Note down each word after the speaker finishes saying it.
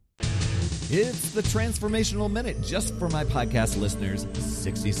It's the Transformational Minute, just for my podcast listeners.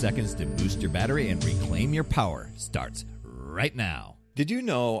 60 seconds to boost your battery and reclaim your power starts right now. Did you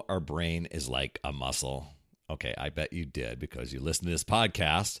know our brain is like a muscle? Okay, I bet you did because you listen to this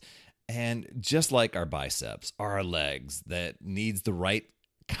podcast. And just like our biceps, our legs that needs the right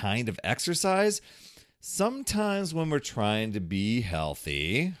kind of exercise, sometimes when we're trying to be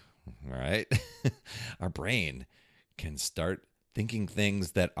healthy, right, our brain can start thinking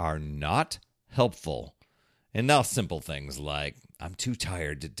things that are not helpful. And now simple things like, I'm too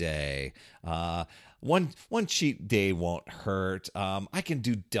tired today. One cheat day won't hurt. I can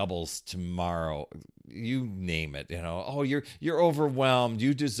do doubles tomorrow. You name it. Oh, you're overwhelmed.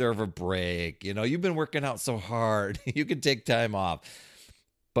 You deserve a break. You've been working out so hard. You can take time off.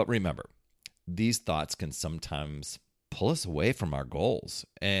 But remember, these thoughts can sometimes pull us away from our goals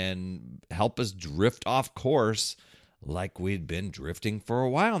and help us drift off course like we'd been drifting for a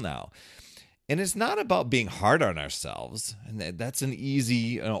while now. And it's not about being hard on ourselves, and that's an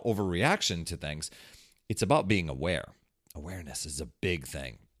easy overreaction to things. It's about being aware. Awareness is a big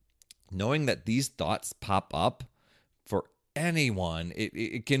thing. Knowing that these thoughts pop up for anyone,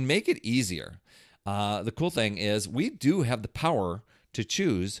 it can make it easier. The cool thing is we do have the power to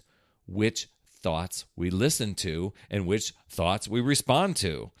choose which thoughts we listen to and which thoughts we respond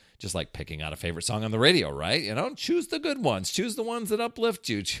to. Just like picking out a favorite song on the radio, right? Choose the good ones. Choose the ones that uplift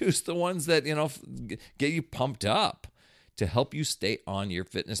you. Choose the ones that, get you pumped up to help you stay on your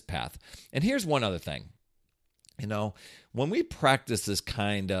fitness path. And here's one other thing. When we practice this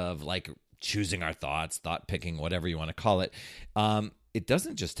kind of like choosing our thoughts, thought picking, whatever you want to call it, it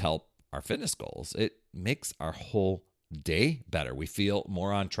doesn't just help our fitness goals. It makes our whole day better. We feel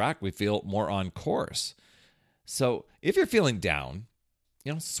more on track. We feel more on course. So if you're feeling down,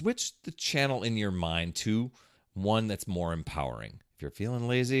 switch the channel in your mind to one that's more empowering. If you're feeling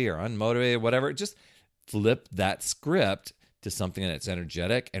lazy or unmotivated, whatever, just flip that script to something that's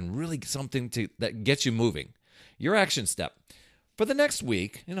energetic and really something that gets you moving. Your action step. For the next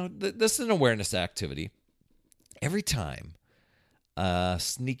week, this is an awareness activity. Every time a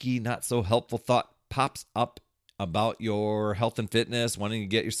sneaky, not so helpful thought pops up about your health and fitness, wanting to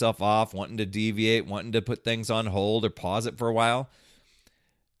get yourself off, wanting to deviate, wanting to put things on hold or pause it for a while,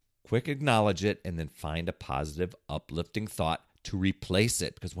 quick acknowledge it and then find a positive, uplifting thought to replace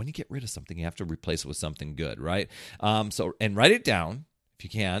it. Because when you get rid of something, you have to replace it with something good, right? And write it down if you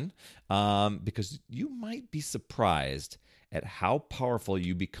can, because you might be surprised at how powerful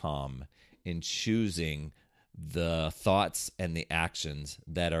you become in choosing the thoughts and the actions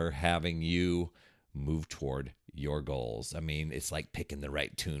that are having you move toward your goals. It's like picking the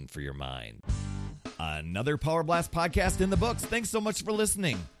right tune for your mind. Another Power Blast podcast in the books. Thanks so much for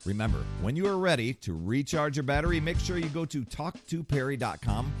listening. Remember, when you are ready to recharge your battery, make sure you go to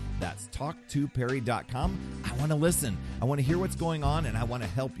talktoperry.com. That's talktoperry.com. I want to listen. I want to hear what's going on, and I want to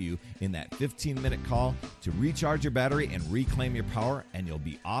help you in that 15-minute call to recharge your battery and reclaim your power, and you'll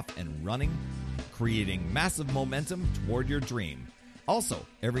be off and running, creating massive momentum toward your dream. Also,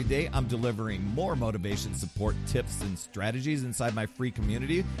 every day I'm delivering more motivation, support, tips, and strategies inside my free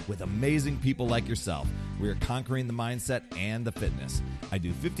community with amazing people like yourself. We are conquering the mindset and the fitness. I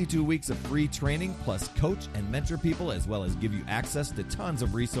do 52 weeks of free training, plus coach and mentor people, as well as give you access to tons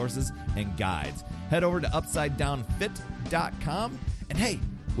of resources and guides. Head over to UpsideDownFit.com. And hey,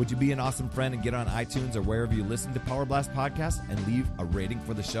 would you be an awesome friend and get on iTunes or wherever you listen to Power Blast podcasts and leave a rating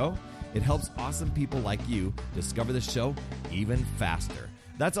for the show? It helps awesome people like you discover the show even faster.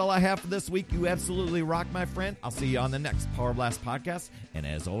 That's all I have for this week. You absolutely rock, my friend. I'll see you on the next Power Blast podcast. And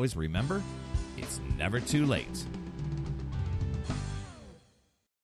as always, remember, it's never too late